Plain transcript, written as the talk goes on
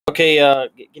Okay,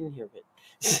 get in here a bit.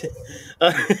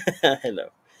 Hello.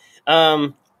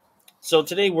 Um, so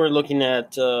today we're looking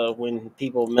at when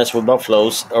people mess with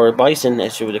buffaloes or bison,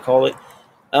 as you would call it.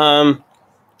 Um,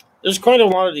 there's quite a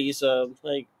lot of these.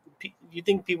 You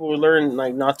think people would learn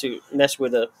like not to mess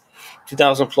with a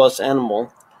 2,000 plus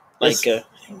animal, Yes. like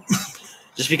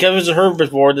just because it's a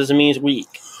herbivore doesn't mean it's weak.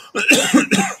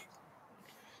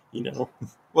 You know.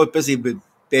 Well, especially with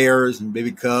bears and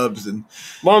baby cubs and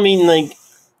Well, I mean, like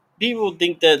people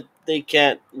think that they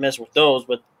can't mess with those,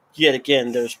 but yet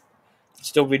again, there's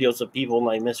still videos of people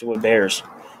like messing with bears,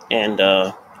 and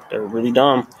they're really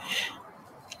dumb.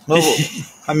 well,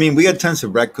 I mean, we got tons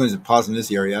of raccoons and possums in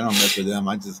this area. I don't mess with them.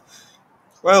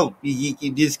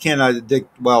 You just cannot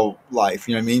addict wildlife.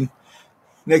 You know what I mean?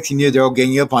 Next thing you know, they're all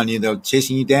ganging up on you. They're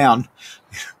chasing you down.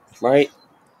 Right?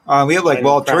 We have like Right,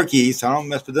 wild right. turkeys. I don't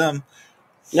mess with them.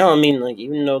 No, I mean, like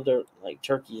even though they're like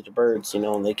turkeys, the birds,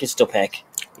 they can still peck.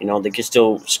 They can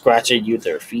still scratch at you with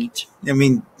their feet. I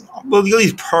mean, well, you go to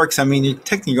these parks. I mean, you're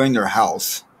technically going to their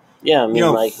house. Yeah, I mean, You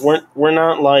know- like we're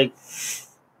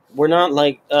not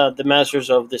like the masters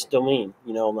of this domain.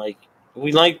 Like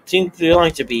we think they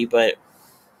like to be, but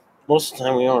most of the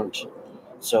time we aren't.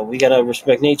 So we gotta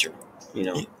respect nature.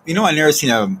 I never seen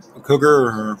a cougar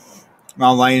or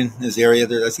mountain lion in this area.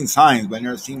 I've seen signs, but I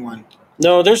never seen one.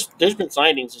 No, there's been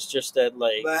sightings. It's just that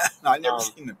like But I never Um,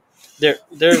 seen them.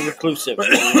 they're reclusive.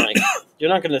 And, like you're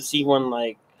not gonna see one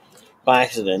like by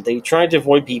accident. They try to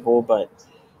avoid people, but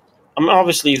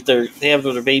obviously if they have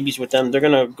their babies with them, they're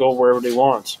gonna go wherever they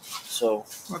want. So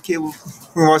Okay, well,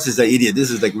 who else is that idiot?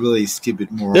 This is like really stupid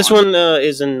moron. this one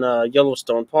is in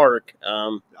Yellowstone Park.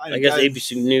 I guess Guy-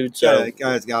 ABC News Yeah, that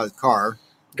guy's got his car.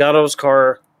 got out of his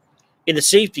car in the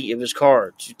safety of his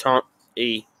car to taunt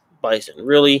a bison.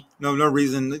 Really, No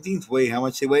reason. They things weigh how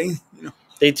much they weigh.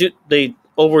 they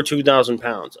over 2,000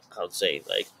 pounds. I would say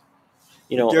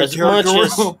They're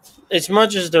as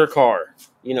much as their car.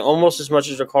 Almost as much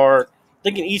as their car.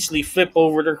 They can easily flip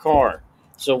over their car.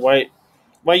 So why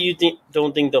you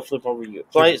don't think they'll flip over you?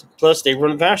 Plus they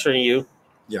run faster than you.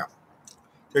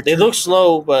 They look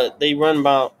slow, but they run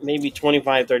about maybe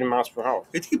 25, 30 miles per hour.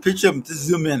 Take a picture of them. Just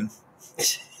zoom in.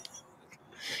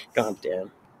 God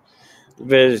damn.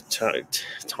 Very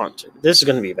taunting. This is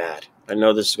going to be bad. I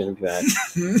know this is going to be bad.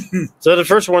 So the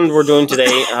first one we're doing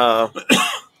today,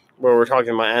 where we're talking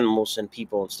about animals and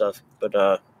people and stuff, but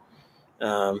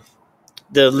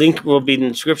the link will be in the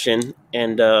description.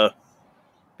 And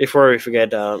before we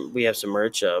forget, we have some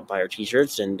merch, buy our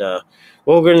t-shirts, and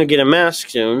we're going to get a mask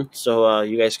soon, so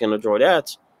you guys can enjoy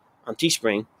that on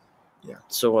Teespring. Yeah.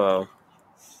 So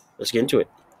let's get into it.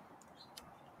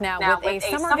 Now, with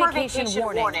a summer vacation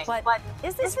warning, but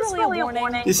is this really a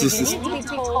warning? This is You need to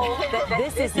be told that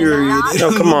this is You're- not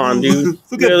No, come on, dude.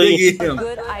 Look at Really? big a him.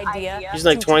 good idea. He's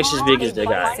like to twice as taunt big a as the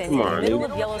guy. bison Come on, in the middle dude.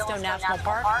 of Yellowstone National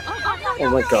Park. Oh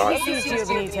my God. Jesus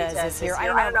Benitez is here. I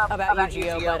don't know about you,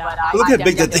 Gio, but Look how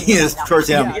big that thing is towards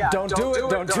him. Yeah, don't do it,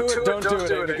 don't do it, don't do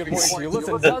it. And good morning to you.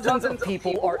 Listen, dozens of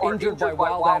people are injured by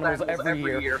wild animals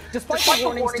every year. Despite the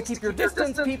warnings to keep your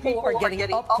distance, people are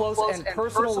getting up close and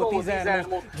personal with these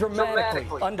animals,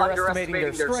 dramatically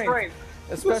underestimating their strength,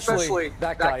 especially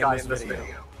that guy in this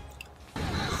video.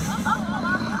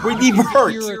 We need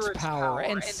parts. Hear its power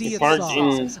and see its Parked size.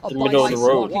 in the middle of the bison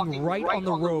road. walking right on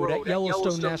the road at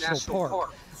Yellowstone National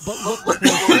Park. But look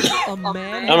closer. A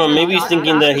man. I don't know, maybe he's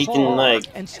thinking that he can, like,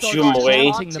 and shoo him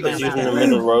away taunting the because he's in the mascot.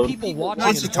 middle of the road. People watching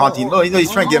Nice to in taunting. horror. No,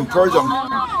 he's trying to get him towards him.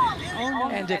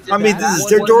 And if I mean, that this is wasn't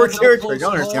territorial enough territory. close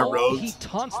Don't understand call, roads. He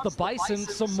taunts the bison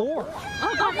some more.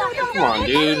 Come on,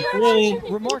 dude. Really?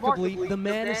 Remarkably, the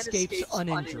man escapes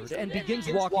uninjured and begins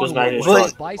walking Goes back to away. his while truck.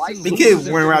 the bison The kid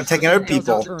loses went around interest taking other and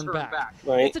doesn't people. turn back.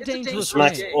 Right? It's a dangerous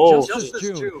Smacks- thing. oh, Just this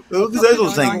June, Look at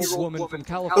those things. a woman from Look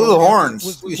California at the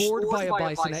horns. was gored by a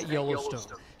bison at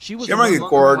Yellowstone. She was She might get among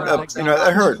gored the up, ones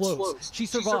that hurts. close. She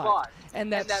survived.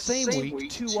 And that same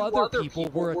week, two other people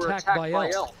were attacked by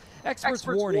elk. Experts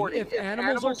warning if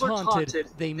animals are taunted,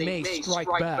 they may strike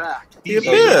back. He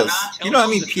is. You know how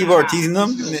many people are teasing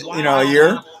them a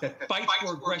year? That fights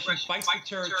for aggression, fights for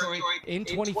territory. In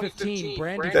 2015,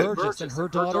 Brandy Burgess and her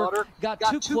daughter got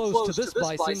too close to this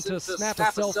bison to snap a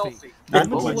selfie.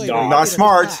 Moments Oh my later, God. they Not get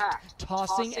smart. attacked,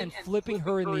 tossing and flipping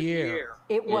her in the air.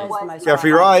 It was the most Yeah,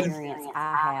 free horrifying ride. experience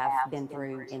I have been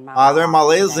through in my They're life.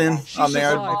 Malaysian She on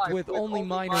there. survived with only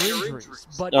minor injuries,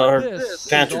 but Her this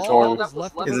pants is are all torn. that was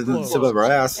left of Is her it the clothes. tip of her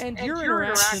ass? And your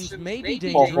interactions may be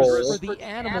Or dangerous hole. for the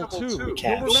animal too.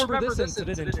 Cats. You'll remember this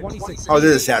incident in 2016. Oh, this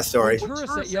is a sad story.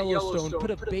 Tourists at Yellowstone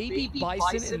put a baby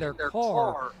bison in their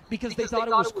car because they thought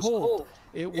it was cold.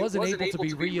 It wasn't able to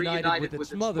be reunited with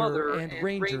its mother, and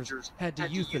rangers had to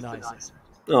euthanize it.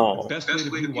 Oh, The best way to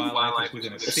view wildlife is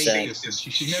within a safe distance.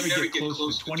 You should never get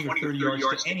close to 20 or 30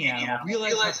 yards to any animal.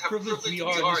 Realize how privileged we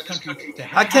are in this country to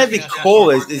have Academy Cole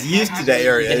is used to that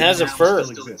area. it has a fur.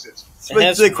 It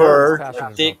has Thick fur. fur.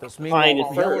 Passionate Thick, about this. hide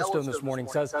Meanwhile, fur. Yellowstone this morning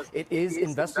says it is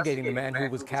investigating the man who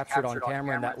was captured on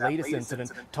camera in that latest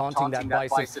incident, taunting that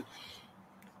bison.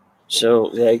 So,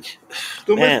 like,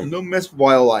 man. Don't mess with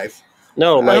wildlife.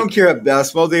 No, I don't like, care how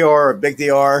small they are or big they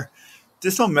are.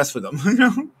 Just don't mess with them. You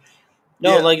know?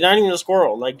 no, Yeah. like, not even a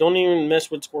squirrel. Like, don't even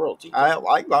mess with squirrels.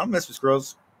 I don't mess with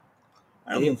squirrels.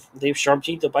 They have sharp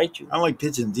teeth to bite you. I don't like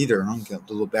pigeons either. I don't get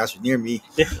the little bastard near me.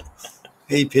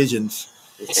 Hey, pigeons.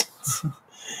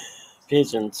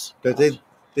 Pigeons. But they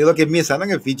look at me and say, I'm not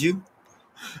going to feed you.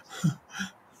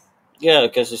 Yeah,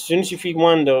 because as soon as you feed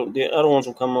one, the other ones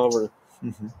will come over.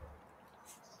 Mm-hmm.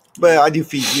 But I do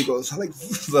feed eagles. I like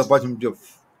watching them do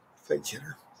fake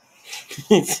cheddar.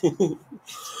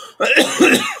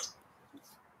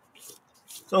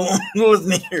 So,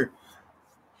 listen here.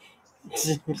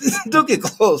 Don't get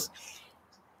close.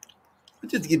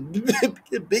 Just get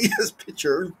a big ass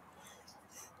picture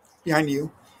behind you.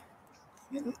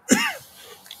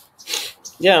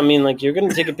 Yeah, I mean, like, you're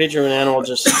gonna take a picture of an animal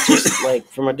just like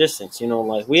from a distance, you know.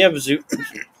 Like, we have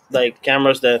like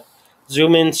cameras that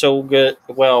zoom in so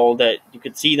well that you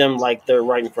could see them like they're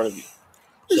right in front of you.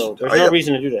 So there's no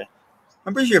reason to do that.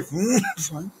 I'm pretty sure.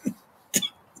 Fine.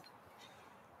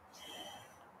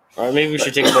 All right, maybe we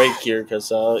should take a break here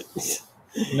because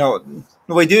No,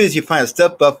 what you do is you find a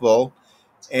stuffed buffalo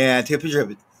and take a picture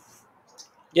of it.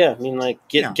 Yeah, I mean, like,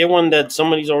 get one that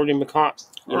somebody's already been caught.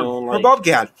 You know, or like a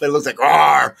bobcat that looks like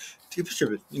roar. Take a picture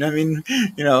of it. You know what I mean?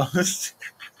 You know.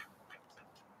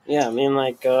 yeah, I mean,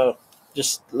 like,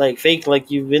 just like fake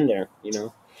like you've been there. You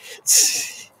know.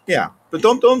 Yeah, but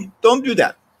don't do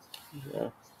that. Yeah.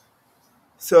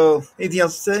 So, anything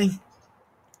else to say?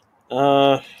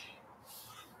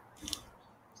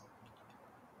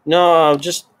 No,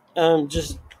 just don't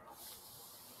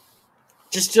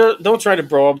try to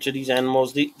bro up to these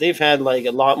animals. They've had like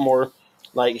a lot more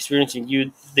like experience than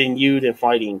you in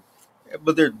fighting. Yeah,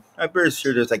 but I'm very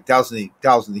sure there's like thousands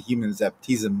of humans that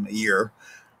tease them a year.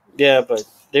 Yeah, but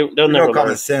they'll never no learn.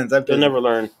 common sense. They'll never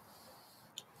learn.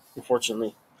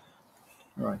 Unfortunately.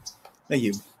 All right. Thank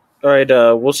you. All right.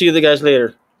 We'll see you guys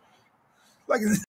later. Like.